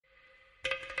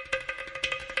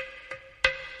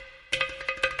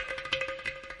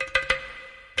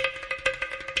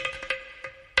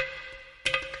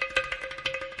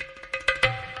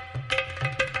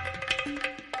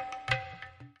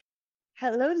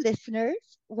Hello,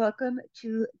 listeners. Welcome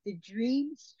to the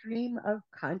Dream Stream of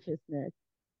Consciousness.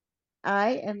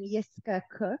 I am Yiskah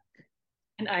Cook,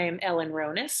 And I am Ellen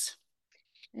Ronis.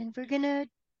 and we're going to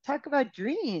talk about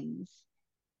dreams.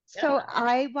 So, Yeah.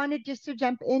 I wanted just to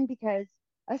jump in because,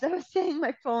 as I was saying,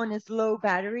 my phone is low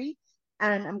battery,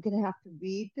 and I'm going to have to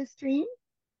read this dream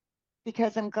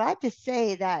because I'm glad to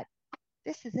say that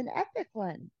this is an epic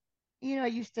one. I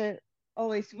used to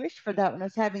always wish for that when I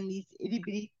was having these itty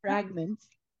bitty fragments,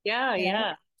 Yeah,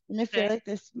 yeah. and I feel Okay. like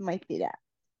this might be that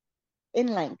in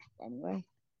length anyway.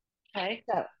 Okay.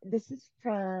 So this is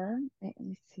from, let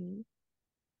me see,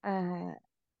 uh,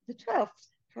 the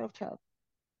 12th.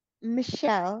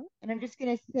 Michelle, and I'm just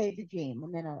going to say the dream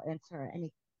and then I'll answer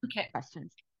any Okay.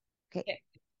 questions. Okay. Okay.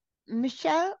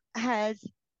 Michelle has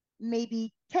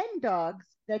maybe 10 dogs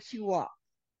that she walks,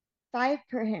 five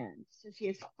per hand. So she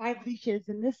has five leashes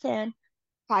in this hand,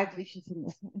 five leashes in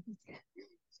this hand.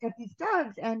 She's got these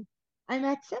dogs, and I'm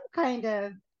at some kind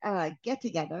of get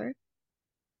together,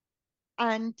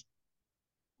 and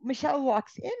Michelle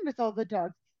walks in with all the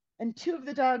dogs, and two of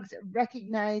the dogs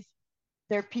recognize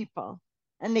their people,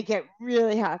 and they get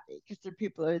really happy because their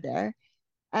people are there.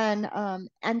 And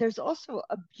there's also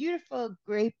a beautiful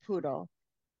gray poodle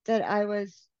that I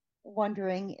was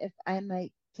wondering if I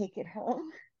might take it home.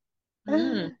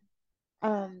 Mm.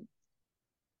 um,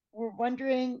 we're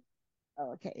wondering.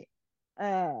 Oh, okay.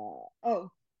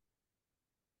 Oh,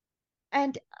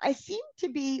 and I seem to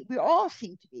be. We all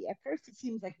seem to be. At first, it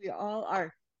seems like we all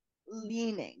are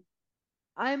leaning.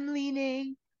 I'm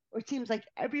leaning, or it seems like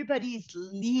everybody's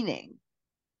leaning.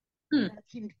 Hmm. That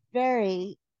seemed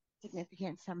very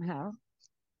significant somehow.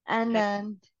 And Okay.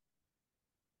 then,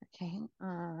 okay, hang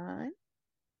on.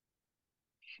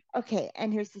 Okay,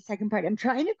 and here's the second part. I'm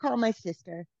trying to call my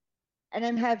sister, and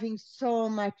I'm having so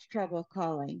much trouble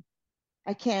calling.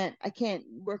 I can't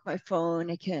work my phone.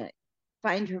 I can't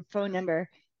find her phone number.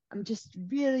 I'm just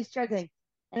really struggling.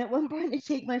 And at one point, I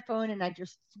take my phone and I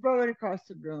just throw it across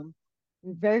the room.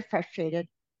 I'm very frustrated.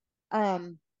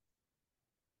 Um,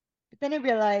 but then I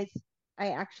realize I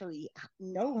actually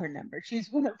know her number. She's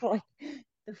one of like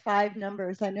the five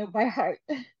numbers I know by heart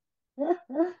in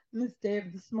this day of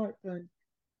the smartphone.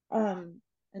 Um,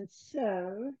 and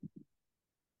so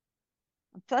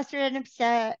I'm flustered and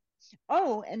upset.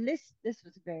 Oh, and this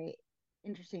was a very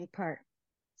interesting part.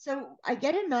 So I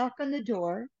get a knock on the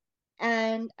door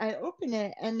and I open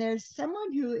it, and there's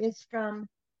someone who is from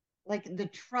like the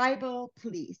tribal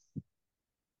police,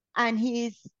 and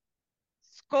he's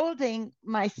scolding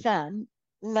my son,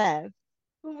 Lev,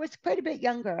 who was quite a bit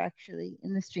younger actually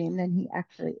in the stream than he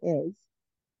actually is.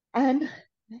 And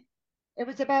it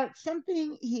was about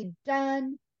something he'd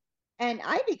done. And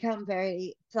I become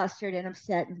very flustered and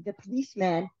upset. And the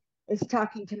policeman is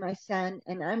talking to my son,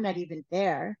 and I'm not even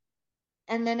there.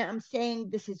 And then I'm saying,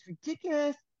 this is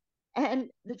ridiculous. And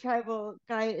the tribal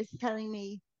guy is telling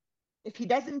me if he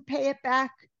doesn't pay it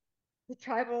back, the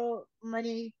tribal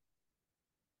money,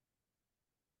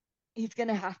 he's going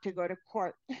to have to go to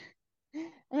court.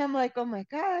 And I'm like, oh my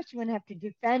gosh, I'm going to have to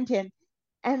defend him.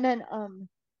 And then, um,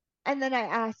 and then I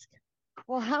ask,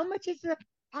 well, how much is the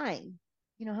fine?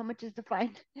 How much is the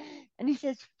fine? And he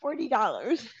says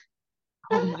 $40.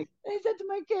 Oh my. I said to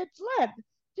my kids, Leb,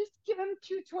 just give him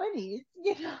 220s.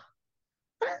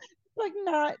 It's like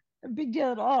not a big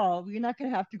deal at all. You're not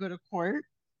going to have to go to court.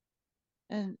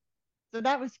 And so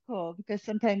that was cool because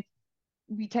sometimes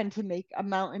we tend to make a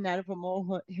mountain out of a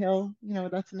molehill.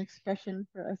 That's an expression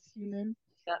for us humans.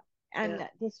 Yeah. And Yeah.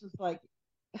 this was like,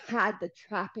 had the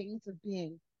trappings of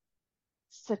being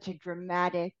such a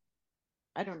dramatic,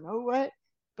 I don't know what,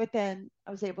 but then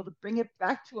I was able to bring it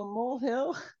back to a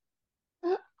molehill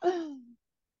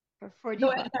for 40 So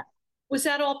bucks. was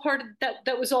that all part of that?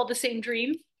 That was all the same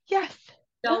dream? Yes.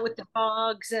 Dealt with the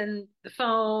dogs and the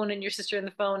phone and your sister and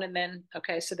the phone, and then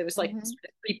okay, so there was like Hmm. sort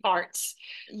of three parts.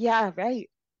 Yeah, right.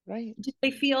 Right. Did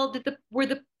they feel?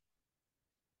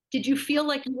 Did you feel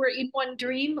like you were in one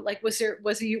dream? Like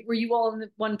were you all in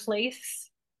one place?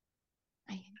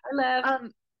 I left.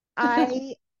 Um,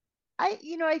 I,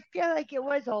 I feel like it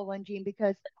was all one dream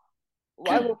because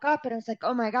I woke up and I was like,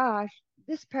 oh my gosh,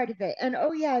 this part of it, and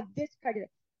oh yeah, this part of it.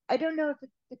 I don't know if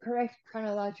it's the correct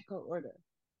chronological order.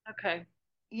 Okay,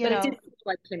 You but it did know, feel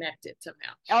like connected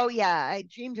somehow. oh yeah, I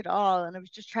dreamed it all, and I was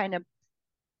just trying to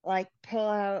like pull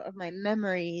out of my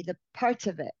memory the parts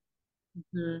of it.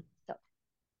 Mhm. So,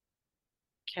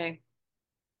 Okay.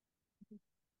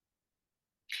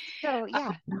 so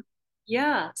yeah,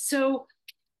 Yeah. So,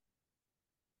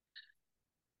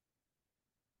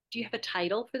 do you have a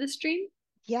title for this dream?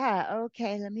 yeah,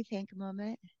 okay. Let me think a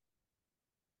moment.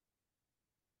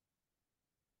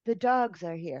 the dogs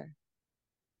are here.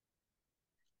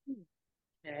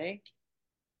 Okay.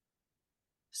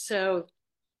 So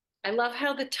I love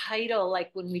how the title,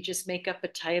 like when we just make up a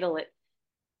title, it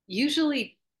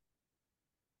usually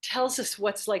tells us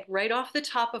what's like right off the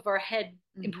top of our head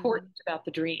Hmm. important about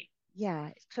the dream. Yeah,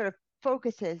 it sort of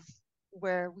focuses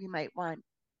where we might want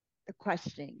the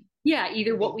questioning Yeah, to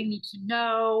either what be. we need to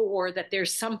know or that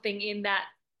there's something in that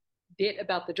bit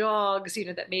about the dogs,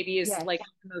 that maybe is like Yes,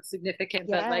 the most significant,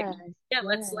 but like, yes, yeah,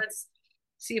 yes. let's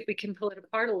see if we can pull it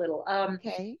apart a little.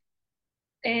 Okay,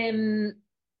 And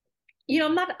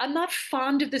I'm not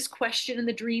fond of this question in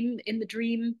the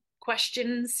dream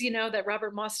questions, that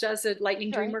Robert Moss does at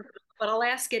Lightning sure. Dreamer, but I'll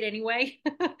ask it anyway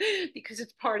because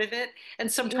it's part of it, and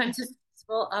Yeah. sometimes it's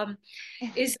useful.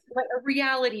 Is like a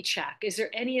reality check? Is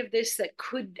there any of this that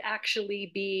could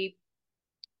actually be,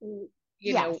 you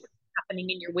Yes, know, happening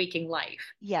in your waking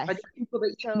life? Are yes. there people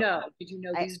that you So know? Did you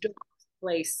know I these dogs,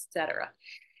 place, etc.?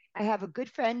 I have a good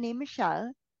friend named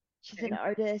Michelle. She's an Okay.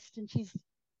 artist and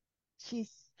she's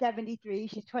 73.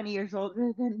 She's 20 years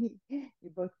older than me. We're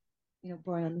both,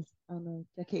 born on the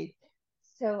decade.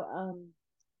 So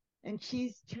and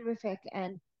she's terrific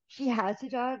and she has a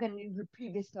dog and her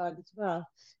previous dog as well.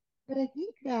 But I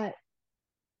think that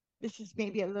this is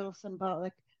maybe a little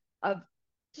symbolic of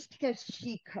just because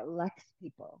she collects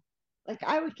people. Like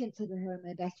I would consider her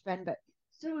my best friend, but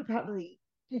so would probably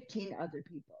 15 other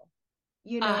people.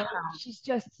 Uh-huh. She's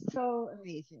just so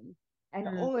amazing and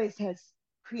Mm. always has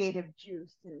creative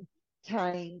juice and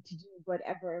time to do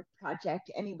whatever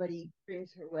project anybody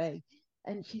brings her way.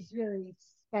 And she's really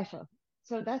special.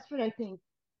 So that's what I think,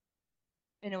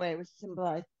 in a way, was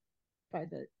symbolized by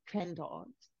the trend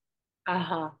dogs.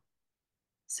 Uh-huh.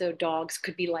 So dogs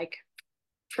could be like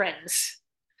friends,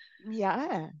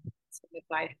 Yeah.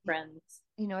 signified friends.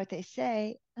 You know what they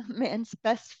say, a man's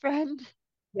best friend.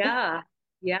 Yeah,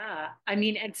 yeah. I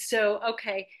mean, and so,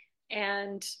 okay.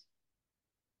 And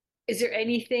is there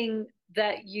anything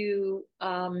that you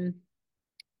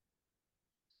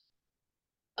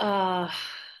uh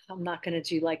I'm not gonna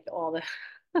do like all the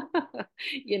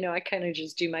I kind of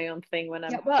just do my own thing when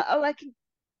Yeah, I'm well, oh, I can,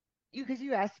 because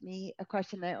you asked me a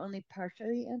question, I only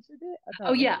partially answered it oh about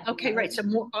like yeah, the okay, right. So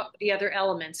more reality. the other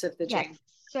elements of the Yes. dream.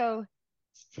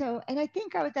 And I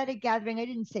think I was at a gathering. I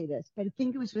didn't say this, but I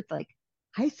think it was with like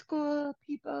high school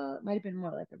people. It might have been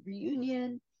more like a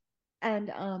reunion.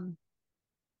 And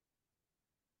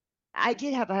I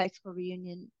did have a high school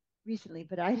reunion recently,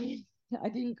 but I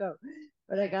didn't go.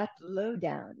 But I got the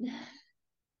lowdown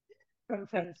from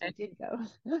friends who Okay. did go.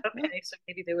 Okay. So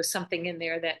maybe there was something in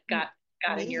there that got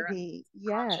in your Maybe,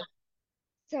 yeah. conscious.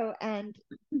 So, and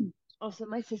also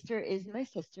my sister is my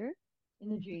sister in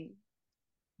the dream,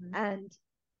 Mhm.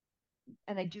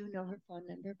 and I do know her phone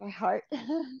number by heart.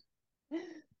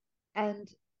 And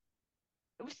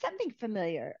it was something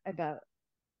familiar about,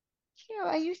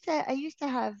 I used to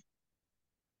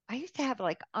have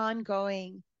like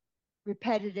ongoing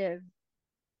repetitive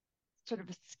sort of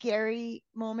a scary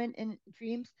moment in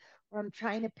dreams where I'm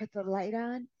trying to put the light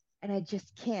on and I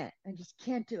just can't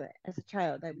do it. As a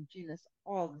child I would do this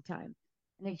all the time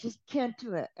and I just can't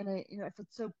do it, and I felt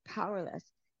so powerless.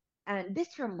 And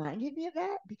this reminded me of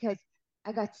that because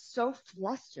I got so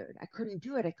flustered. I couldn't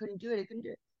do it, I couldn't do it.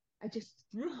 I just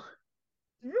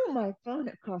threw my phone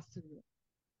across the room,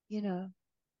 you know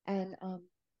and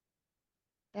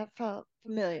that felt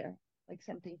familiar, like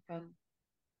something from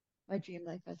my dream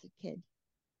life as a kid.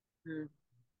 Mhm.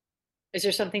 Is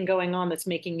there something going on that's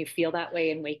making you feel that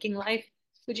way in waking life,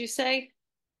 would you say?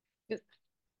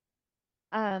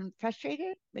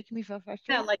 Frustrated, making me feel Yeah,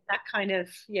 frustrated. like that kind of,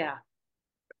 yeah,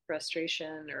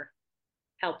 frustration or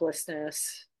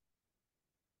helplessness.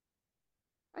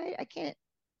 I I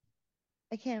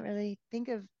can't really think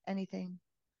of anything.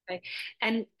 Okay.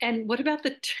 And what about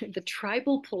the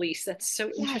tribal police? That's so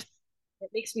Yes. interesting.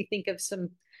 It makes me think of some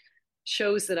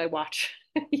shows that I watch.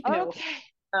 Okay.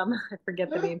 I forget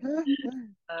the name.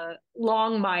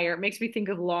 Longmire. It makes me think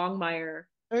of Longmire.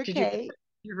 Did you Okay.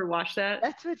 you ever watch that?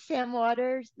 That's what Sam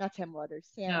Waters, not Sam Waters,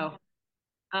 Sam. No.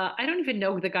 I don't even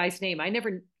know the guy's name.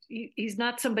 He's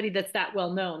not somebody that's that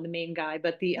well known, the main guy,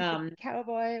 but the He's the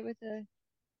cowboy with the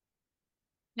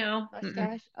no. Mm-mm.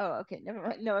 mustache. Oh, okay. Never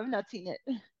mind. No, I've not seen it.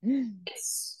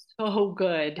 It's so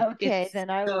good. Okay, It's then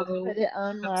I will so put it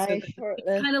on so my good. short It's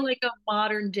list. kind of like a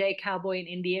modern day cowboy and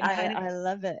Indian kind of. I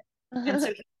love it. And so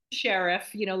he's the sheriff,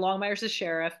 Longmire's the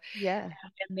sheriff. Yeah.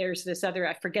 And there's this other,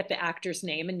 I forget the actor's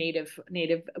name, a native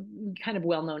kind of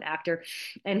well-known actor.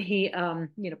 And he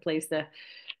plays the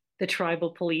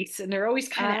tribal police. And they're always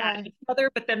kind of at Uh, each other,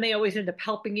 but then they always end up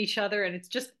helping each other. And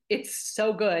it's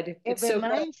so good. it It's so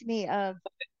good. reminds me of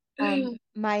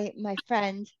My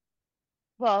friend,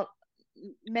 well,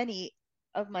 many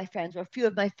of my friends, or a few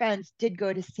of my friends, did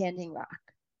go to Standing Rock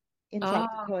in South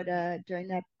Oh, Dakota during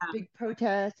that big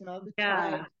protest, and all the yeah.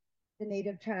 tribes, the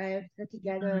native tribes, got Mhm.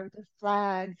 together with their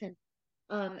flags,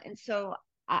 and so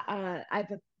I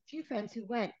have a few friends who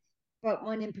went, but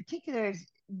one in particular is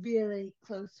really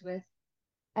close with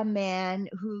a man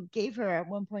who gave her at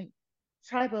one point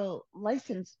tribal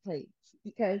license plates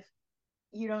because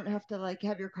you don't have to like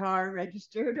have your car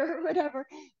registered or whatever.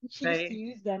 And she used to Right.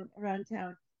 use them around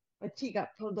town, but she got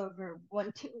pulled over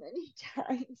one too many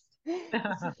times,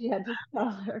 so she had to sell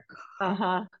her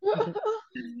Uh-huh. car.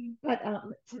 But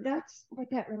so that's what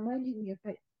that reminded me of.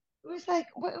 But it was like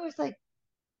what it was like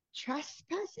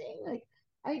trespassing. Like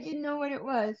I didn't know what it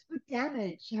was. What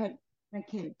damage had my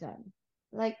kid done?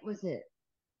 Like was it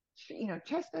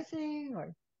trespassing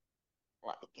or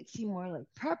like it seemed more like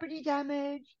property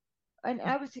damage? And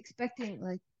I was expecting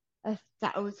like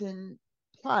 1,000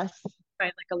 plus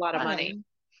Right, like a lot of money. fine,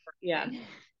 Yeah.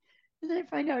 and then I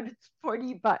find out it's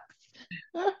 $40.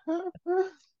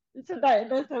 So that's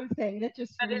what I'm saying. That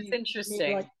just That is made like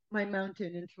interesting. my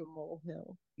mountain into a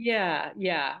molehill. Yeah,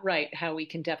 yeah, right. How we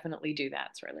can definitely do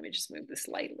that. Sorry, let me just move this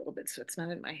light a little bit so it's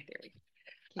not in my there we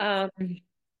Okay.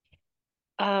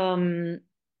 go. Um,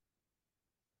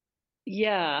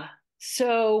 yeah.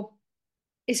 So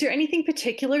is there anything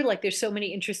particular? Like there's so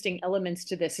many interesting elements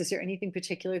to this. Is there anything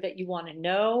particular that you want to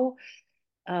know?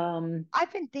 Um,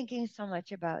 I've been thinking so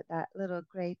much about that little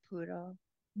gray poodle,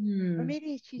 or hmm,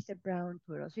 maybe she's a brown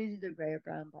poodle. She's either gray or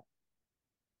brown, but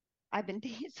I've been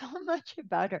thinking so much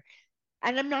about her.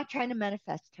 And I'm not trying to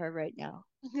manifest her right now.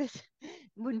 This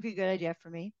wouldn't be a good idea for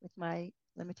me with my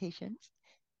limitations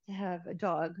to have a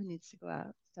dog who needs to go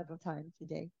out several times a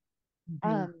day. mhm,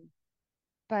 Um,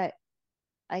 but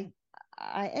I,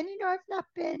 and I've not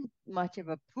been much of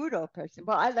a poodle person.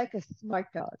 Well, I like a smart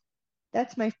dog.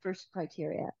 That's my first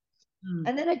criteria. hmm,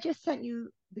 And then I just sent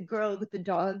you the girl with the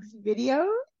dogs video.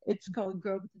 It's called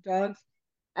Girl with the Dogs,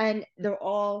 and they're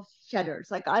all shedders.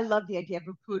 Like I love the idea of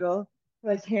a poodle who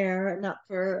has hair and not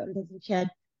fur and doesn't shed.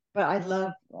 But I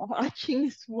love watching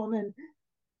this woman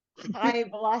high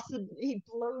velocity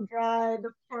blow dry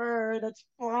the fur that's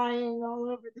flying all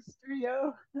over the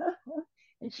studio.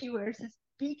 And she wears this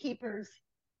beekeeper's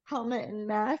helmet and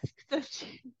mask so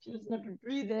she doesn't have to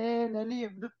breathe in any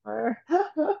of the fur.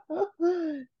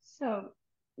 So,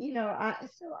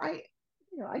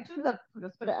 I do love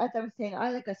poodles, but as I was saying, I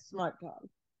like a smart dog,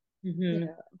 mhm.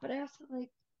 but I also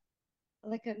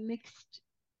like a mixed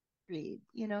breed.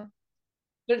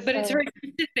 But it's So very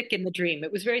specific in the dream.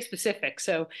 It was very specific,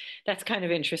 so that's kind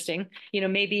of interesting.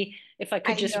 Maybe if I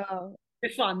could I just know,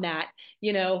 riff on that,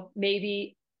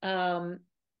 maybe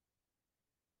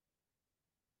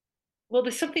well,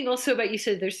 there's something also about you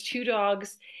said there's two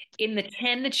dogs in the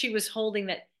 10 that she was holding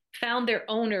that found their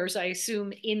owners, I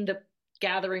assume, in the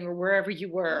gathering or wherever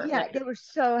you were. yeah, Like, they were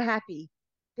so happy.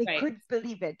 They right. couldn't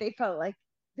believe it. They felt like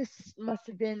this must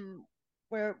have been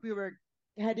where we were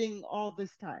heading all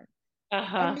this time. And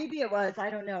Uh-huh. maybe it was, I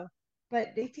don't know.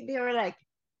 But they were like,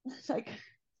 it's like,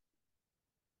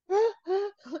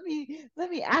 let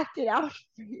me act it out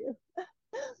for you.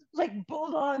 Like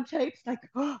bulldog types, like,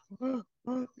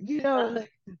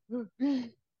 like,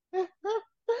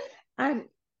 I'm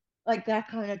like that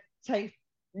kind of type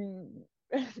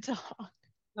dog.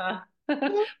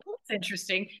 It's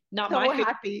interesting. Not my So favorite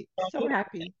happy, so dog.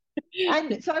 happy.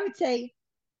 And so I would say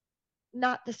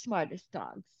not the smartest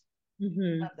dogs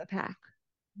Hmm. of the pack.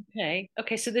 Okay.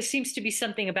 Okay. So this seems to be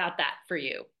something about that for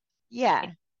you, Yeah,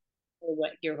 or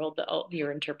what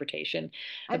your interpretation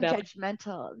I'm about.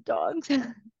 judgmental of dogs.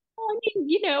 Well, I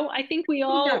mean, I think we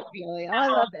Not all really. I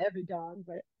have our, love every dog,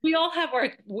 but we all have our,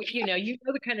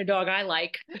 the kind of dog I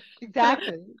like.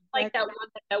 exactly, Like that exactly, one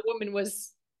that woman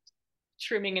was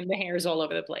trimming and the hairs all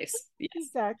over the place. Yes.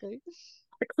 exactly.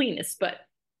 The cleanest, but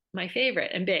my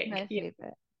favorite and big. My Yeah.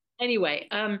 favorite. Anyway,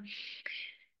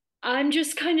 I'm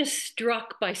just kind of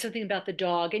struck by something about the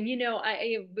dog. And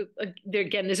there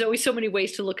again, there's always so many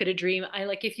ways to look at a dream. I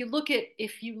like if you look at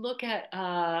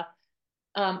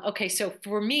okay, so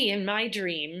for me in my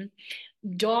dream,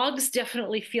 dogs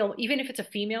definitely feel, even if it's a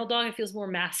female dog, it feels more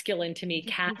masculine to me.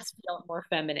 Cats feel more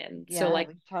feminine. So Yeah, like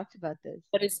we've talked about this.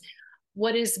 what is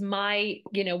what is my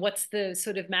what's the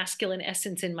sort of masculine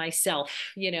essence in myself,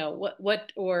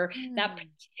 what or that Hmm.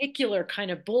 particular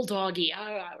kind of bulldoggy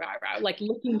like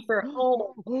looking for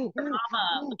home, for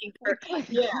mama, looking for Like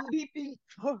yeah, leaping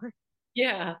forward.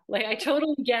 yeah, like I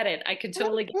totally get it. I can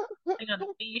totally get something on a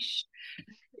leash,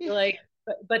 like,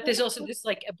 but there's also this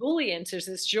like ebullience, there's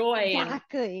this joy and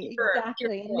Exactly, pure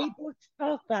exactly. And joy. they both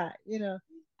felt that.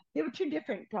 They were two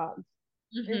different dogs.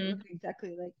 They didn't Hmm. look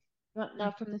exactly like,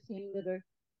 not from the same litter,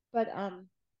 but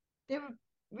they were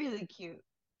really cute.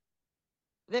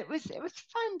 It was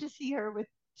fun to see her with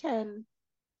 10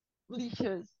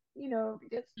 leashes,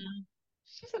 because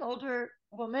she's an older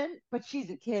woman, but she's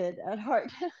a kid at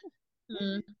heart.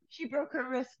 Hmm. She broke her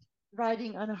wrist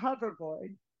riding on a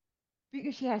hoverboard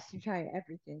because she has to try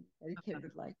everything that a kid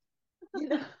would like, you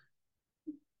know.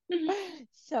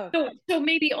 So So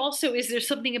maybe also is there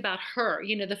something about her,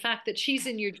 the fact that she's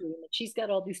in your dream, that she's got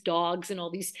all these dogs and all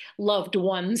these loved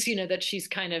ones, that she's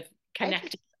kind of I just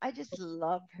connected. I just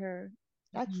love her.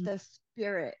 That's Mhm. the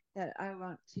spirit that I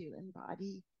want to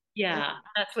embody in Yeah,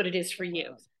 that's what it is the for you.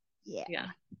 world. Yeah. Yeah,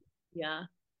 yeah,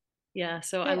 yeah.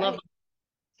 So I But love.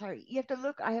 sorry, you have to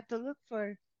look. I have to look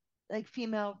for like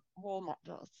female role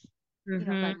models.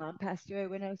 My Hmm. mom passed away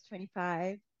when I was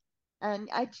 25, and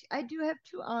I do have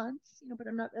two aunts, but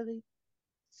I'm not really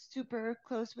super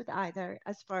close with either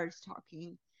as far as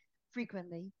talking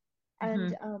frequently. Hmm.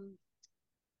 And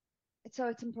so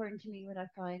it's important to me when I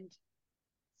find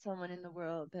someone in the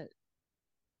world that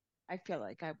I feel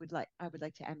like I would like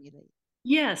to emulate.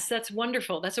 Yes, that's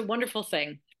wonderful. That's a wonderful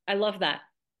thing. I love that.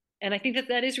 And I think that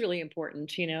that is really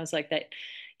important. It's like that,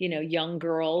 young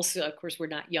girls, of course, we're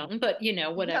not young, but,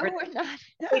 whatever, No, we're not.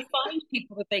 they find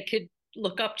people that they could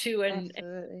look up to and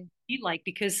Absolutely. be like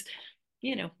because,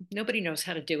 nobody knows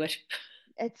how to do it.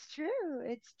 It's true.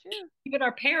 It's true. Even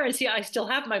our parents, yeah, I still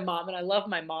have my mom and I love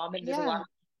my mom. And there's a lot Yeah.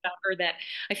 about her that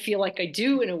I feel like I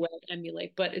do in a way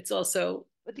emulate, but it's also,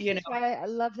 But this is why I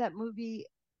love that movie,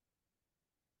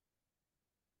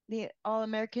 The All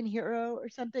American Hero or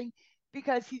something,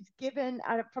 because he's given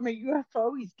out of, from a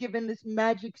UFO, he's given this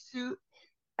magic suit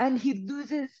and he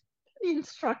loses the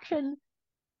instruction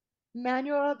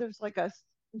manual. There's like a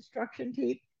instruction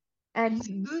tape, and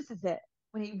he loses it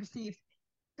when he receives.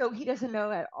 So he doesn't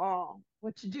know at all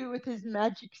what to do with his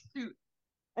magic suit.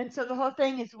 And so the whole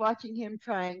thing is watching him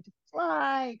trying to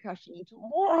fly, crashing into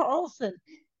walls, and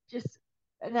just,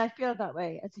 and I feel that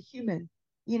way as a human.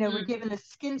 We're Mm, given a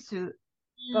skin suit,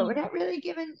 but we're mm, not really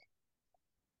given,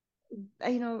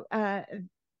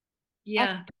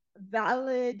 yeah.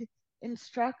 valid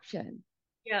instruction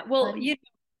Yeah, well, on.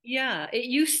 yeah, it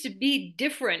used to be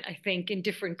different, I think, in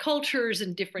different cultures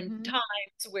and different Mhm.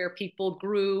 times where people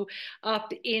grew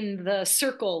up in the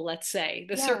circle, let's say,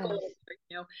 the circle,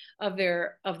 Yes, of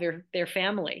their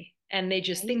family. And they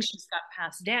just right. things just got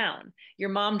passed down. Your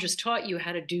mom just taught you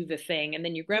how to do the thing, and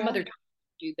then your Yeah, grandmother taught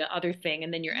you to do the other thing,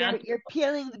 and then your you're aunt you're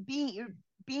peeling the bean. You're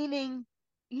beaning.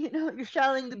 You're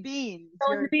shelling the beans.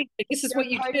 telling You're me like, this is you're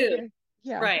what you part of do. the.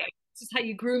 Yeah. Right. This is how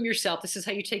you groom yourself. This is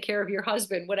how you take care of your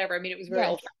husband, whatever. I mean, it was very Yes.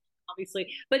 old,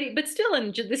 obviously, but still,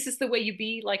 and this is the way you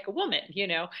be like a woman,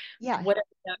 Yes. whatever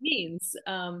that means.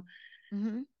 Hmm.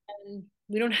 And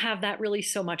we don't have that really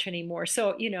so much anymore.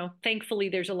 So, thankfully,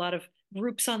 there's a lot of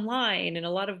groups online and a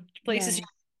lot of places Yes.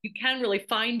 you can really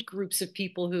find groups of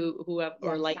people who have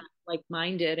or Yes.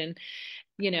 like-minded and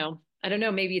I don't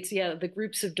know, maybe it's the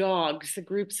groups of dogs, the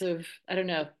groups of I don't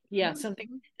know, yeah, Hmm.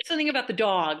 something about the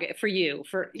dog for you,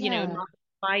 for Yeah. not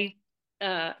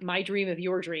my dream of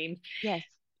your dream. Yes.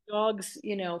 Dogs,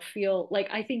 feel like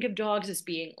I think of dogs as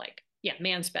being like, yeah,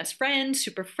 man's best friend,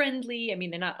 super friendly. I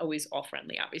mean, they're not always all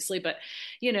friendly, obviously, but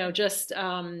just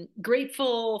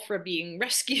grateful for being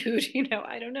rescued.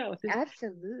 I don't know.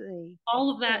 Absolutely.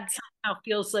 All of Yeah. that somehow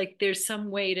feels like there's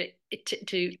some way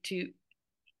to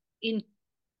in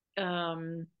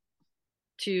um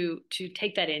to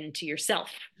take that into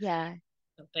yourself. Yeah.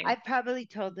 Something. I've probably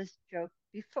told this joke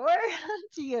before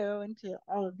to you and to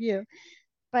all of you,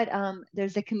 but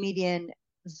there's a comedian,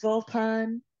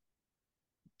 Zoltan,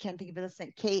 can't think of his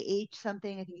name, KH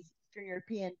something. I think he's Eastern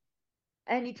European,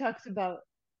 and he talks about,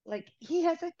 like, he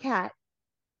has a cat,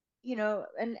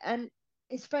 and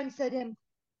his friend said to him,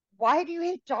 "Why do you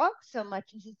hate dogs so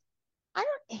much?" And he says, "I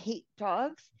don't hate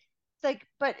dogs. It's like,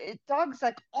 but dogs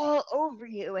like all over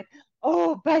you, and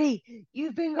oh, buddy,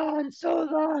 you've been gone so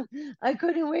long. I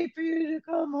couldn't wait for you to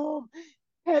come home.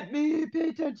 Pet me, pay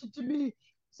attention to me."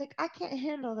 It's like, I can't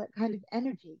handle that kind of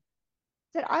energy.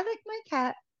 Said, I like my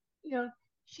cat. You know,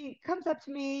 she comes up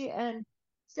to me and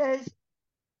says,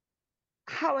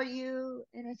 "How are you?"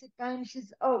 And I said, "Fine." She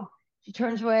says, "Oh," she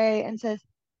turns away and says,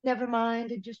 "Never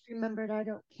mind. I just remembered I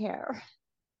don't care."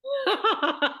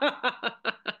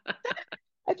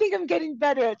 I think I'm getting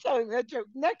better at telling that joke.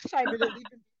 Next time it'll even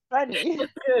be funny.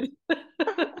 Good.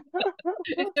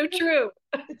 It's so true.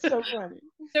 It's so funny.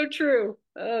 So true.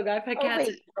 Oh God, I've had Oh, cats as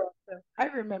wait. well. So. I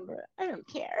remember. I don't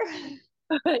care.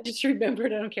 I just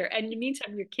remembered. I don't care. And in the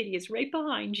meantime, your kitty is right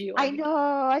behind you I on the. know.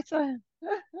 I saw him.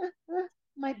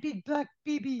 My big black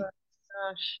BB.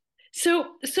 Gosh.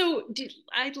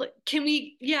 can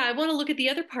we, yeah, I want to look at the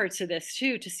other parts of this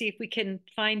too to see if we can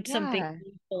find something Yeah.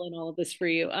 meaningful in all of this for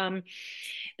you.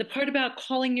 The part about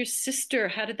calling your sister,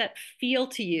 how did that feel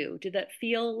to you? Did that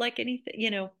feel like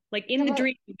anything, like in Yeah, the well,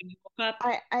 dream when you woke up?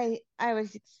 I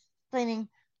was explaining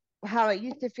how it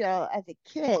used to feel as a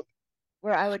kid,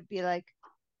 where I would be like,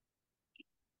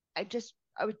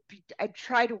 I'd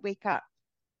try to wake up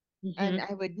and Hmm.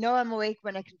 I would know I'm awake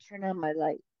when I can turn on my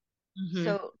light. Hmm.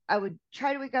 So I would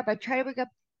try to wake up, I'd try to wake up,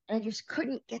 and I just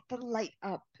couldn't get the light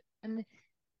up. And,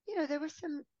 there were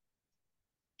some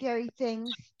scary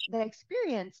things that I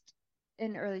experienced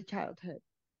in early childhood.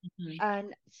 Hmm.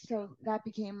 And so that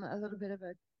became a little bit of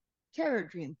a terror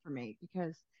dream for me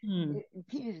because Hmm. it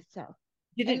repeated itself.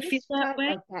 Did it And feel this that felt way?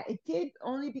 like that. It did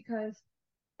only because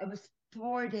I was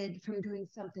thwarted from doing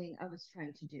something I was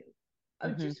trying to do. I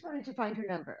Hmm. just wanted to find her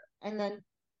number. And then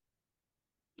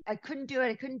I couldn't do it.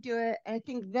 I couldn't do it. And I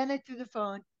think then I threw the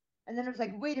phone. And then I was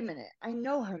like, wait a minute. I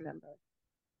know her number.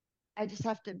 I just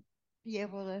have to be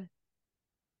able to,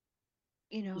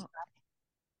 you know,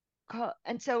 call.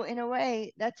 And so, in a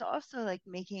way, that's also like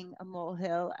making a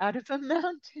molehill out of a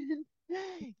mountain.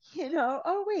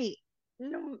 Oh, wait.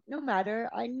 No, no matter.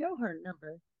 I know her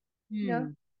number. You know,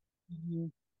 Hmm. Hmm.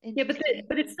 Yeah, interesting.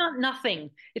 but it's not nothing.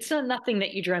 It's not nothing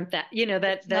that you dreamt that,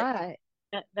 It's not.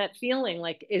 that feeling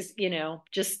like is,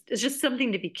 just it's just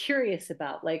something to be curious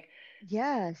about. Like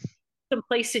Yes. some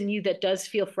place in you that does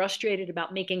feel frustrated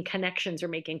about making connections or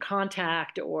making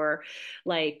contact, or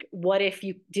like what if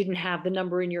you didn't have the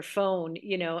number in your phone?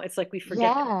 It's like we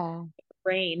forget that Yeah.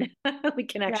 brain. We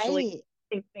can actually Right.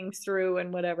 think things through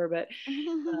and whatever, but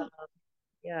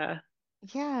yeah.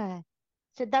 Yeah.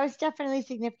 So that was definitely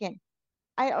significant.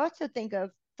 I also think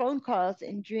of phone calls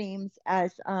in dreams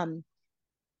as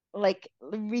like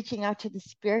reaching out to the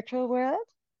spiritual world.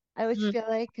 I always feel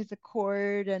like because a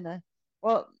cord and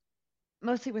well,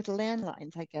 mostly with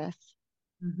landlines, I guess.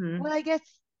 Mm-hmm. Well, I guess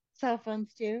cell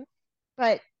phones too,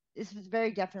 but this was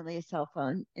very definitely a cell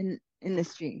phone in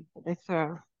this dream that I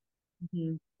saw.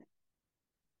 Hmm.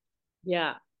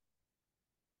 Yeah.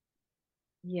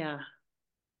 Yeah.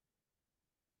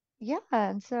 Yeah,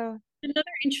 and so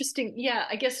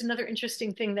I guess another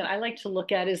interesting thing that I like to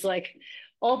look at is like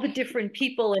all the different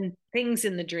people and things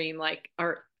in the dream, like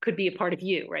are could be a part of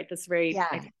you, right? That's very, I yeah,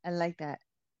 think, I like that.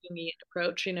 Jungian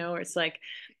approach, where it's like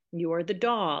you're the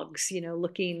dogs,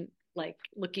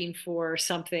 looking for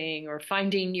something or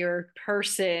finding your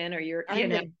person or your, I'm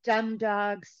the dumb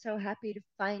dog, so happy to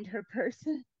find her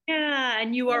person. yeah,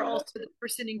 and you are also the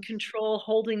person in control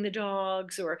holding the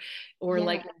dogs, or Yeah.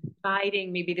 like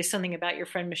guiding. Maybe there's something about your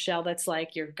friend Michelle that's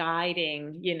like you're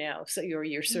guiding, so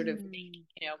you're sort of Hmm.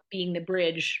 being the I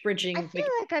bridging feel the.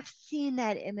 like I've seen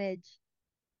that image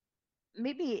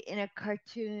maybe in a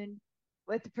cartoon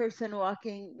with the person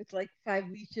walking with like five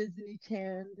leashes in each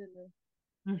hand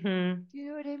Hmm. do you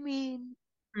know what I mean?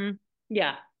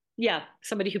 Yeah, yeah,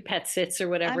 somebody who pet sits or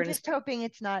whatever, I'm and is, just hoping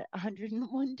it's not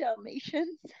 101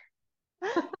 Dalmatians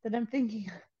that I'm thinking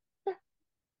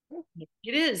of.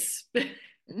 it is.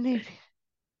 Maybe.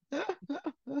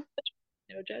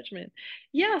 No judgment.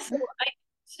 Yeah,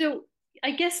 so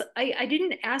I guess I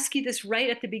didn't ask you this right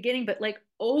at the beginning, but like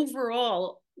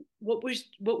overall, what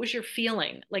was your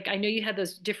feeling? Like I know you had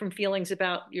those different feelings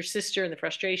about your sister and the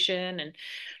frustration,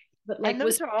 but And like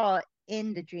was those are all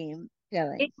in the dream in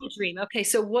feelings. the dream. Okay,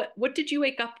 so what did you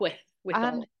wake up with all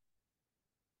Um, of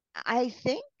I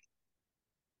think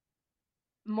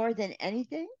more than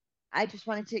anything, I just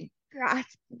wanted to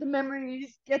grasp the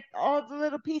memories, get all the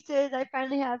little pieces. I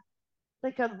finally have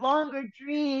like a longer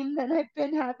dream than I've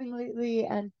been having lately.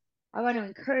 And I want to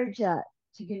encourage that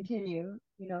to continue.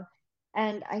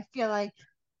 And I feel like,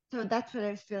 so that's what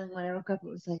I was feeling when I woke up. It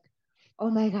was like, oh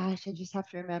my gosh, I just have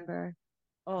to remember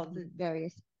all it? the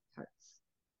various parts.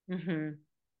 Hmm.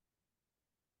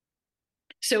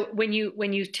 So when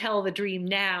you tell the dream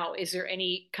now, is there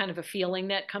any kind of a feeling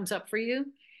that comes up for you?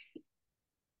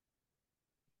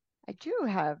 I do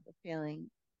have a feeling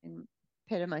in the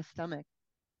pit of my stomach.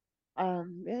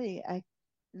 Really, I'm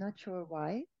not sure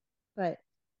why, but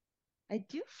I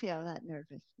do feel that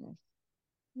nervousness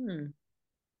Hmm.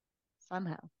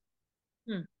 somehow.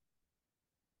 Hmm.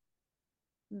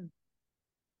 Hmm.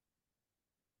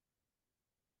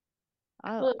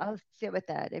 Well, I'll sit with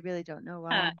that. I really don't know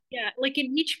yeah, why. yeah. Like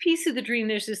in each piece of the dream,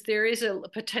 there is a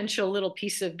potential little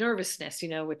piece of nervousness,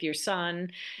 with your son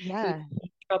who's Yeah, in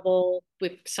trouble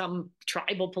with some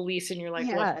tribal police, and you're like,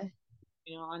 what's yeah,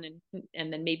 going on?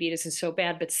 And then maybe it isn't so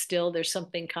bad, but still there's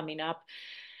something coming up.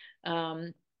 So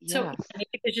yes.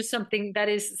 maybe there's just something that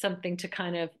is something to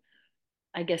kind of,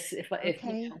 I guess if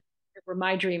Okay. it were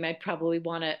my dream, I'd probably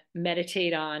want to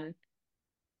meditate on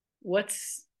what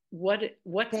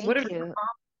Thank are the you.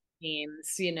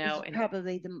 names, This is and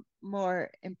probably the more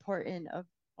important of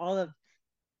all of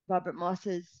Robert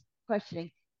Moss's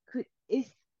questioning. Is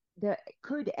there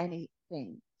could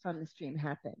anything from the stream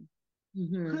happen?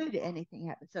 mhm, Could anything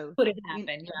happen? So could it we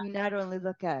happen? Yeah. we not only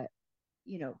look at,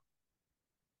 you know,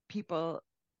 people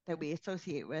that we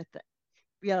associate with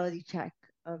reality check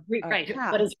of our Right. What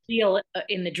past. is real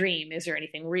in the dream? Is there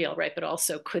anything real? Right. But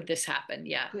also, could this happen?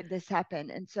 Yeah. Could this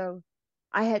happen? And so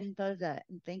I hadn't thought of that.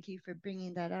 And thank you for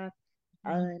bringing that up,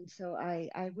 Mhm. Ellen. So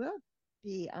I will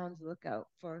be on the lookout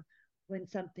for when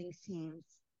something seems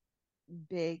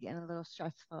big and a little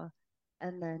stressful,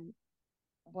 and then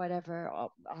whatever,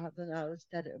 I'll have the knowledge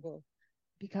that it will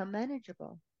become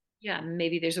manageable. Yeah.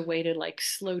 Maybe there's a way to like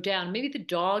slow down. Maybe the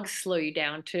dogs slow you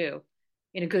down too,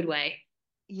 in a good way.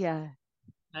 Yeah,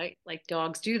 Right. Like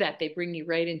dogs do that. They bring you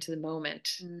right into the moment.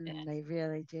 they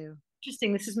really do.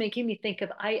 Interesting. This is making me think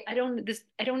of I don't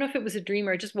know if it was a dream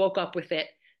or I just woke up with it.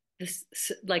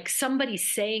 Like somebody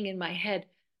saying in my head,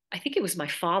 I think it was my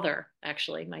father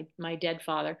actually, my dead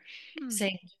father, Hmm.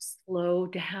 saying, just slow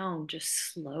down,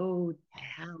 Yes.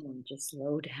 just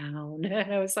slow down.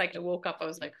 And I was like, I woke up, I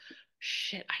was like,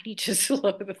 shit, I need to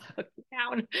slow the fuck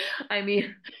down. I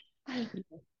mean,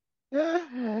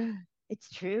 It's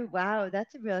true. Wow,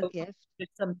 that's a real gift. there's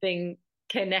something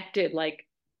connected, like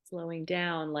slowing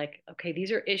down, like, okay,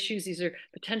 these are issues, these are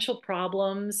potential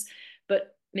problems,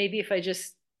 but maybe if I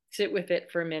just sit with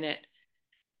it for a minute.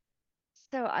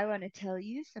 So I want to tell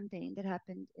you something that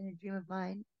happened in a dream of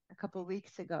mine a couple of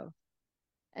weeks ago.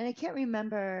 And I can't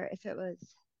remember if it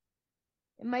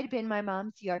might have been my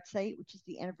mom's yard site, which is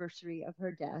the anniversary of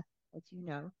her death, as you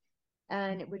know.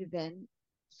 And it would have been,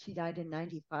 she died in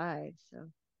 95, so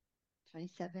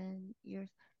 27 years.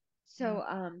 So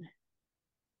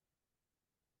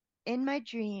in my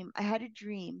dream, I had a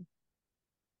dream.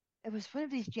 It was one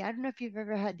of these dreams. I don't know if you've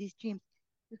ever had these dreams.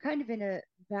 You're kind of in a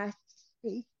vast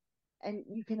space and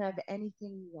you can have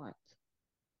anything you want.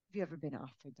 Have you ever been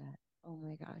offered that? Oh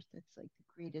my gosh, that's like the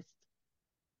greatest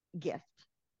gift.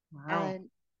 Wow.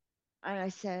 And I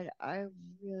said, I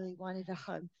really wanted a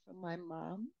hug from my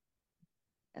mom.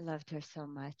 I loved her so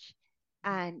much.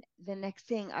 And the next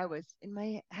thing I was in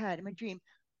my head, in my dream,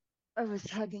 I was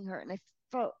hugging her and I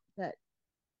felt that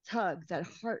tug, that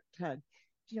heart tug.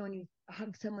 You know, when you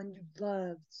hug someone you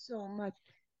love so much,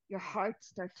 your hearts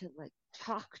start to like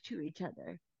talk to each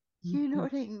other. You know Mhm.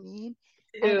 what I mean?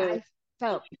 And Ew. I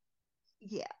felt,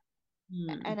 yeah,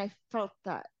 Mm, and I felt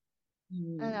that.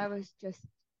 And mm, I was just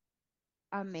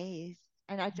amazed.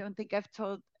 And I don't think I've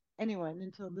told anyone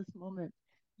until this moment.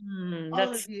 All of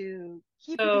that's you,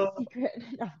 keep it a so, secret.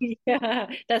 yeah,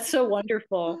 that's so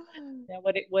wonderful. Yeah,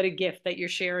 what a gift that you're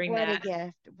sharing What a that.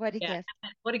 gift. What a Yeah, gift.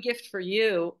 what a gift for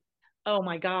you. Oh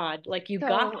my God, like you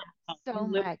got So, that. You so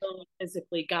much. literally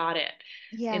physically got it.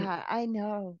 And Yeah, I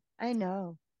know. I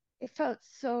know. It felt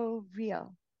so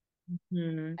real.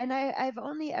 mm, And I've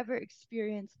only ever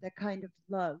experienced that kind of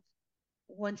love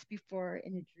once before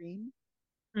in a dream.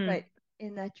 mm, But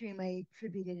in that dream, I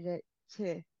attributed it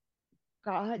to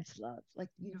God's love, like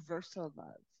universal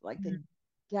love, like the mm,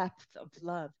 depth of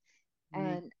love. mm,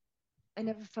 And I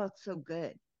never felt so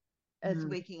good as mm.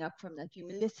 waking up from that dream.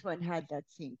 And this one had that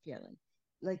same feeling,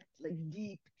 like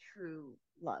deep, true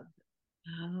love.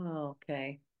 Oh,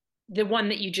 okay. The one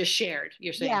that you just shared,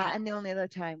 you're saying Yeah, had. and the only other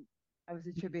time I was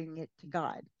attributing it to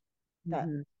God, that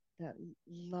Mm-hmm. that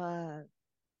love.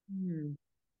 Mm,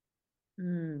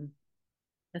 mm.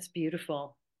 That's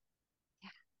beautiful.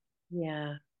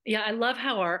 Yeah. Yeah, I love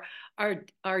how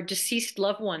our deceased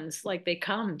loved ones, like they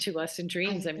come to us in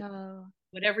dreams. I I mean, know.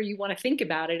 whatever you want to think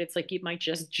about it, it's like it might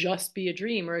just be a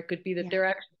dream, or it could be that Yeah. they're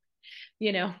actually,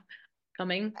 you know,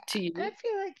 coming to And I you.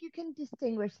 feel like you can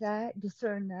distinguish that,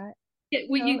 discern that. Yeah, You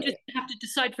well, know, you just have to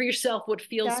decide for yourself what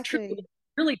feels true. It exactly,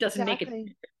 really doesn't make a exactly.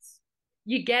 difference.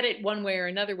 You get it one way or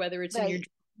another, whether it's in your Right.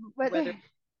 dream or whether Whether it's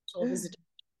actual visit.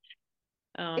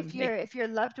 Make, if your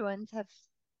loved ones have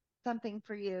something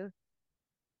for you,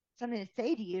 something to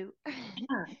say to you,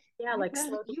 yeah, yeah, like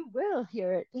slow. you will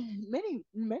hear it in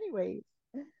many ways.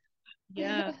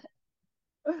 Yeah,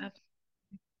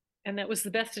 and that was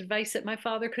the best advice that my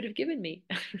father could have given me.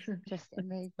 Just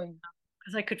amazing.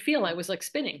 Because I could feel I was like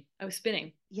spinning. I was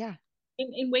spinning Yeah,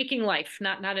 in waking life,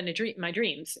 not in a dream. My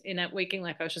dreams in that waking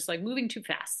life, I was just like moving too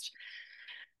fast.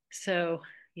 So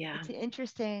yeah. it's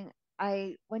interesting.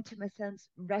 I went to my son's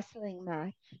wrestling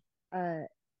match uh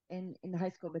in high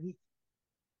school, but he's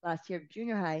last year of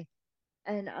junior high,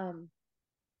 and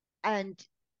and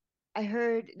I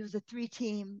heard it was a three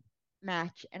team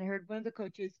match, and I heard one of the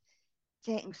coaches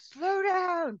saying, "Slow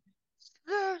down,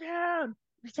 slow down."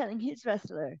 He was telling his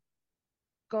wrestler,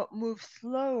 "Go move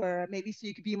slower, maybe so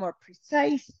you could be more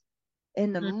precise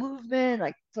in the Mm. movement,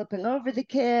 like flipping over the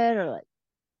kid or like."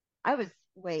 I was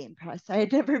way impressed. I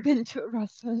had never been to a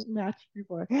wrestling match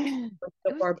before.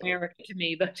 So barbaric to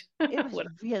me, but It was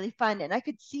whatever. really fun, and I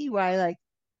could see why like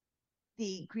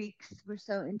the Greeks were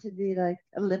so into the like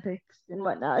Olympics and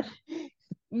whatnot,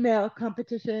 male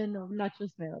competition, or not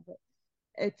just male, but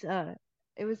it's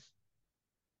it was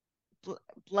bl-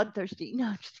 bloodthirsty. No,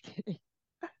 I'm just kidding.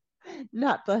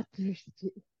 Not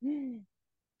bloodthirsty.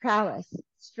 Prowess,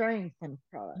 strength, and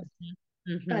prowess.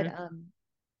 But Hmm.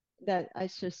 that I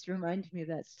just reminded me of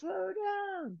that. Slow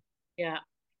down. Yeah.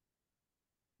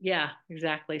 Yeah,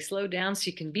 exactly. Slow down so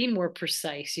you can be more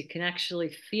precise. You can actually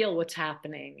feel what's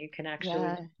happening. You can actually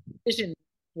Yeah. vision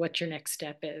what your next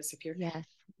step is. If you're Yes,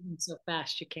 moving so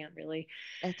fast, you can't really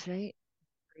that's right.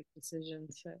 make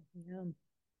decisions. So, yeah.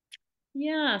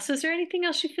 Yeah. So, is there anything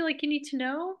else you feel like you need to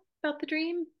know about the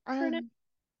dream for now?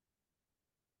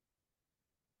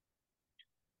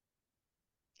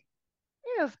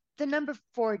 Um, the number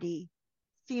 40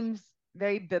 seems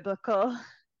very biblical.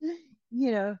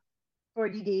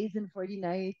 40 days and 40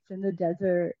 nights in the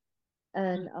desert.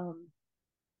 And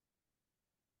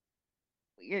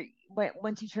you're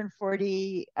once you turn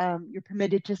 40, you're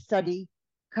permitted to study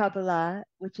Kabbalah,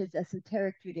 which is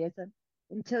esoteric Judaism.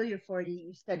 Until you're 40,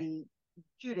 you study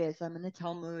Judaism and the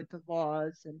Talmud, the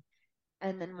laws,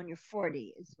 and then when you're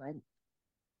 40 is when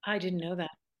I didn't you know, know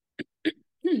that.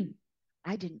 Hmm.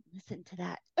 I didn't listen to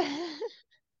that. I'm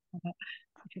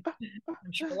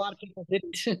sure a lot of people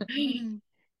didn't.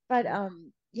 But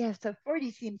yeah, so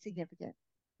 40 seems significant.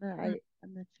 Hmm.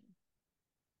 I'm not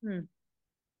sure.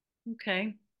 Hmm.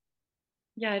 Okay.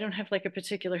 Yeah, I don't have like a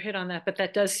particular hit on that, but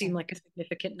that does Yeah. seem like a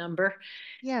significant number.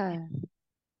 Yeah.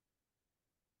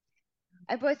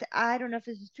 I don't know if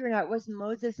this is true or not. Was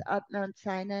Moses up Mount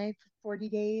Sinai for 40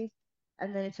 days?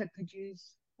 And then it took the Jews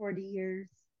 40 years.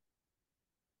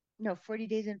 No, 40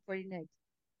 days and 40 nights.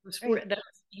 Right.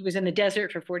 He was in the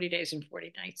desert for 40 days and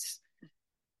 40 nights.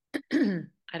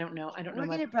 I don't know. I don't know We're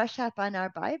my. going to brush up on our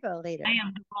Bible I later.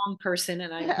 am the wrong person,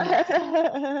 and I'm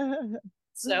not.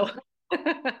 So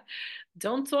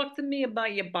don't talk to me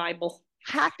about your Bible.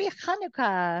 Happy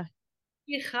Hanukkah.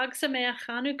 Chag Sameach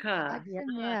Chag Chanukah. Yeah,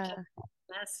 Sameach.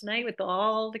 last night with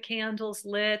all the candles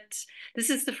lit. This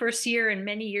is the first year in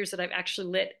many years that I've actually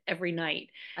lit every night.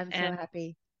 I'm so And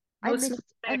happy. I most nights missed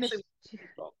I I actually missed work two, with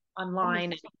people I online.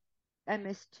 missed I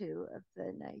missed two of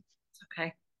the nights. It's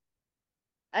okay.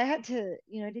 I had to,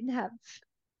 I didn't have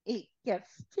 8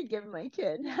 gifts to give my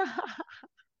kid.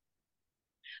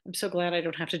 I'm so glad I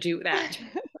don't have to do that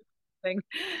thing.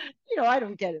 I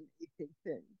don't get him big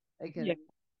things. I get Yeah. him,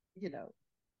 you know,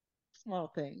 small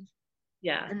things.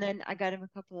 Yeah. And then I got him a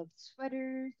couple of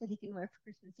sweaters that he can wear for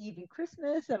Christmas Eve and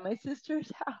Christmas at my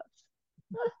sister's house.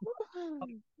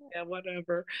 Yeah,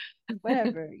 whatever.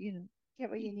 Whatever, get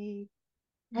what you need.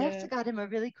 I also Yeah. got him a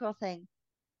really cool thing.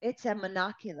 It's a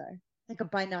monocular, like a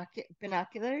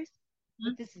binoculars,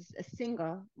 but Mhm. this is a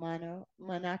single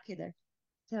monocular.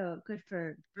 So good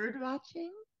for bird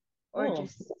watching or Cool.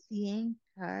 just seeing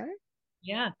cars.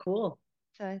 Yeah, cool.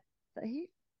 So, so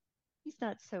he's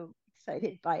not so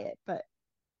excited by it, but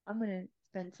I'm gonna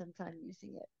spend some time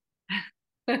using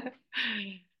it.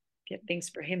 Get things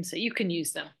for him so you can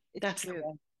use them. It's That's the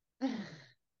true. way.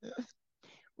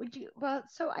 Would you? Well,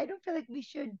 so I don't feel like we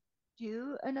should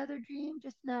do another dream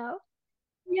just now,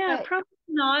 Yeah, but probably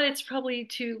not. It's probably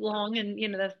too long, and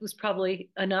that was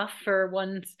probably enough for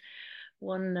one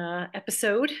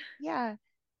episode. yeah,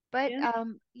 but Yeah.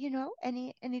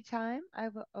 any time I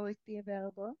will always be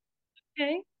available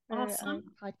Okay. for our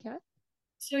Awesome. podcast.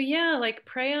 So yeah, like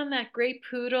pray on that great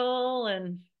poodle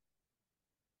and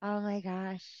Oh my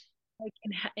gosh. like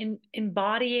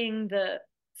embodying the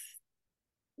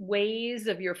ways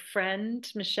of your friend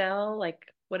Michelle, like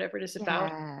whatever it is about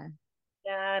Yeah.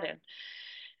 that,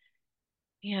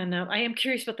 and I am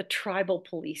curious about the tribal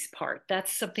police part.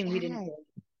 That's something we didn't Yeah. really,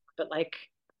 but like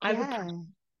I would Yeah.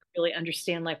 really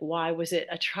understand like why was it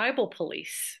a tribal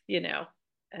police.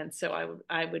 And so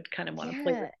I would kind of want to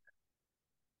play with Yeah.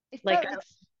 It like am I felt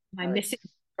like missing the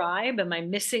tribe? Am I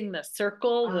missing the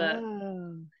circle? The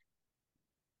oh.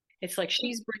 It's like It,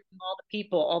 she's bringing all the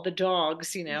people, all the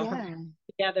dogs, yeah.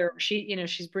 together.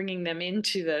 She's bringing them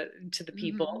into the Mhm.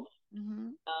 people.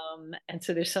 Mhm. And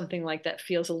so there's something like that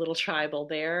feels a little tribal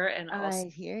there, and also I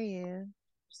hear you.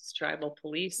 tribal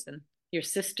police and your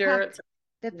sister. Pack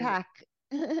the pack.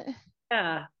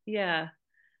 Yeah, yeah.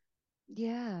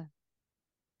 Yeah.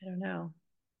 I don't know.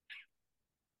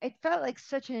 It felt like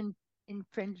such an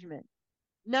infringement.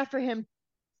 not for him,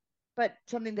 but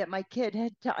something that my kid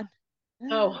had done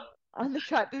Oh, on the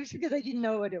trip. It was because I didn't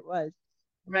know what it was.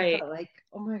 And I right. felt like,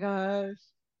 oh my gosh,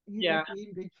 he Yeah. might be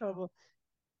in big trouble.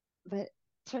 But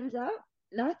turns out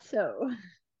not so.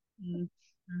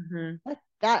 Mm-hmm. Let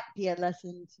that be a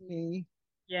lesson to me.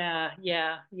 Yeah,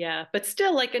 yeah, yeah. But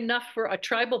still, like enough for a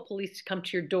tribal police to come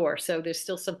to your door. So there's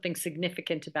still something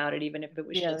significant about it, even if it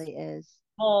was just Really is.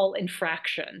 small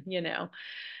infraction, Yeah.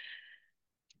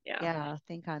 Yeah, I'll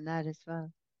think on that as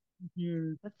well.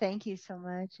 Mhm. Well, thank you so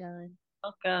much, Ellen.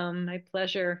 Welcome. My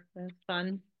pleasure.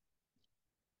 Fun.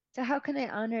 So, how can I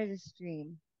honor this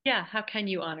dream? Yeah. How can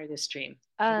you honor this dream?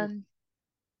 What do you? Um,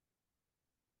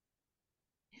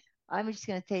 I'm just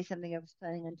going to say something I was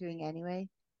planning on doing anyway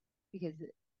because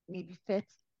it maybe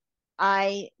fits.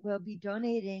 I will be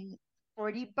donating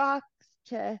 $40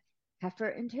 to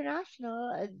Heifer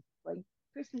International as like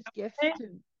Christmas gifts Okay.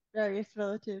 to various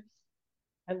relatives.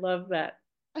 I love that.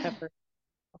 Heifer.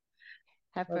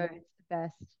 Love Heifer, it. it's the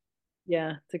best.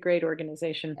 Yeah, it's a great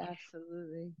organization.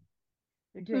 Absolutely.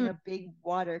 They're doing Hmm. a big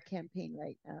water campaign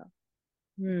right now.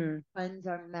 Hmm. Funds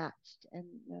are matched, and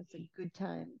that's a good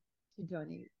time to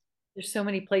donate. There's so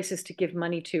many places to give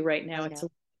money to right now. I It's know.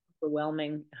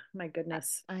 overwhelming. My I,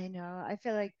 goodness. I know. I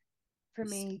feel like for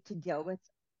me to deal with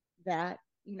that,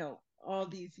 all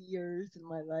these years in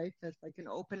my life as like an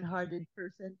open-hearted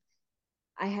person,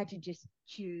 I had to just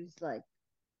choose like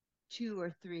two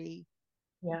or three,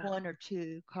 Yeah, one or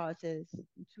two causes,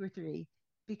 two or three,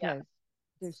 yeah, because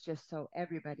there's just so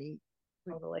everybody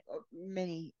would, totally.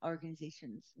 many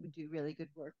organizations would do really good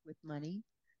work with money,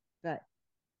 but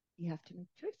you have to make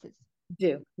choices.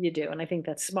 You do. And I think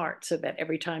that's smart so that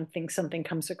every time something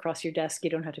comes across your desk, you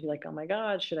don't have to be like, oh my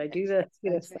God, should I do That's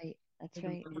this? that's It's like right. That's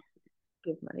right.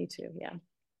 give money to. Yeah.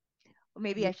 Well,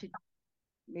 maybe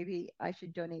I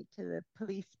should donate to the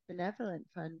police benevolent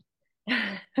fund.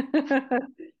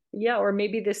 Yeah. Or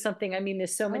maybe there's something, I mean,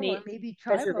 there's so Oh, or many maybe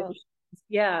tribal. reservations.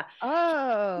 Yeah. Here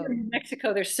Oh, in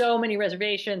Mexico, there's so many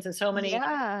reservations and so many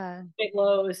yeah.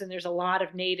 lows, and there's a lot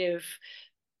of native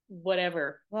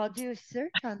whatever. Well, I'll do a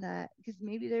search on that because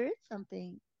maybe there is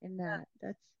something in Yeah,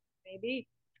 that. maybe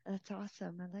That's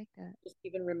awesome. I like that. just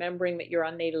even remembering that you're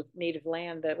on native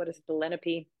land, that what is it, the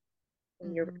Lenape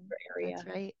in your That's area.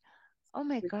 right. Oh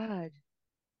my God.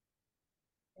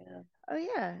 Yeah. Oh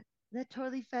yeah, that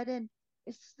totally fed in.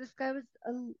 This guy was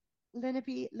a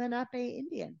Lenape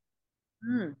Indian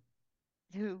Hmm.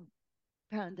 who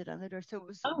pounded on the door. So it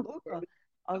was Oh, there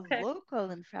a okay.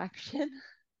 local infraction.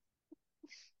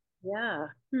 Yeah.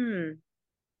 Hmm.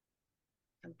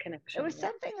 Some It connection was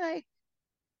there. something like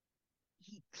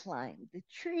he climbed the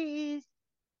trees.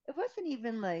 It wasn't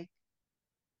even like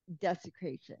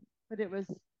desecration, but it was,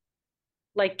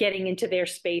 Like getting into their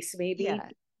space, maybe. yeah,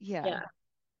 yeah, Yeah.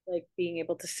 Like being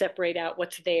able to separate out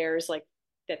what's theirs, like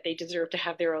that they deserve to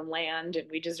have their own land and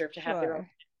we deserve to have their own. sure.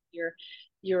 You're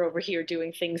you're over here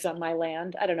doing things on my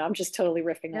land. I don't know. I'm just totally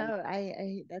riffing on. No,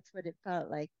 I that's what it felt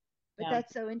like. But Yeah.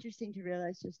 that's so interesting to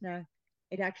realize just now.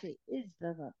 It actually is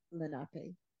the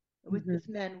Lenape. Hmm. This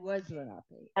man was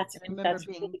Lenape, That's and I remember that's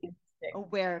being really interesting.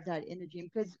 aware of that in the dream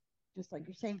because, just like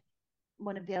you're saying,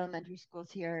 one of the elementary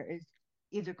schools here is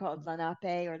either called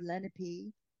Lenape or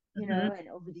Lenape, Hmm. and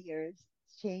over the years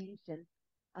it's changed, and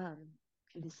um,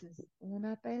 this is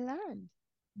Lenape land,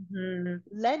 Hmm.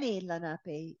 Lenny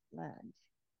Lenape land.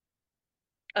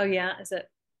 Oh yeah, is it?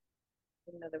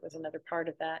 I didn't know there was another part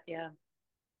of that. Yeah.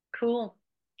 Cool.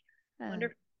 Uh,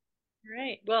 Wonderful. All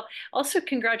right. Well, also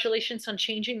congratulations on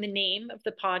changing the name of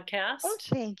the oh, podcast.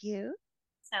 thank you.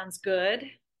 Sounds good.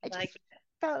 I Like, just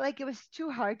felt like it was too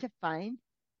hard to find.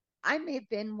 I may have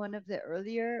been one of the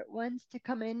earlier ones to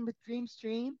come in with Dream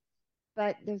Stream,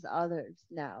 but there's others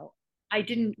now. I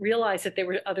didn't realize that there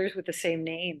were others with the same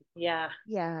name. Yeah.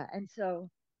 Yeah, and so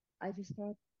I just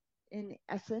thought, in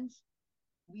essence,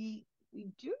 we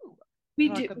do We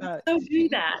do. talk about So do stream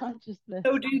that. consciousness.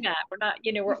 So do that. We're not,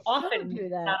 We we're so often do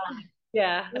not that. on,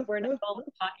 yeah, we're not all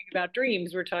talking about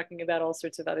dreams. We're talking about all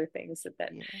sorts of other things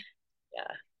Yeah. yeah.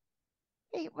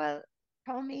 Hey, well,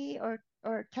 call me or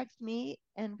text me,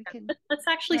 and we can Let's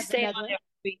actually have stay on another.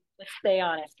 after let's stay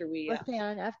on after we, We'll stay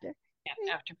on after. yeah,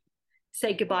 Okay. after say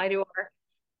Hey, goodbye to our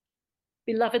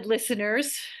beloved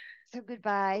listeners. so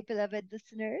goodbye, beloved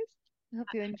listeners. Hope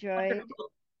you enjoyed.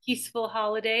 Wonderful, peaceful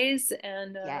holidays.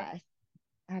 And Yes.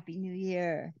 Happy New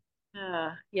Year.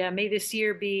 yeah, may this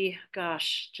year be,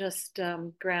 gosh, just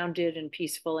grounded and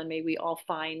peaceful. And may we all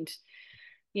find,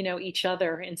 each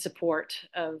other in support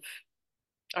of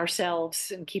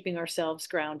ourselves and keeping ourselves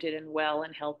grounded and well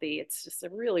and healthy. It's just a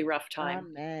really rough time.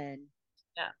 Amen.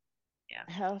 Yeah.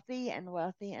 Yeah. Healthy and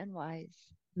wealthy and wise.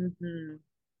 Hmm.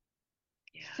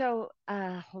 Yeah. So,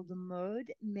 Holodomor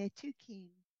Metukin.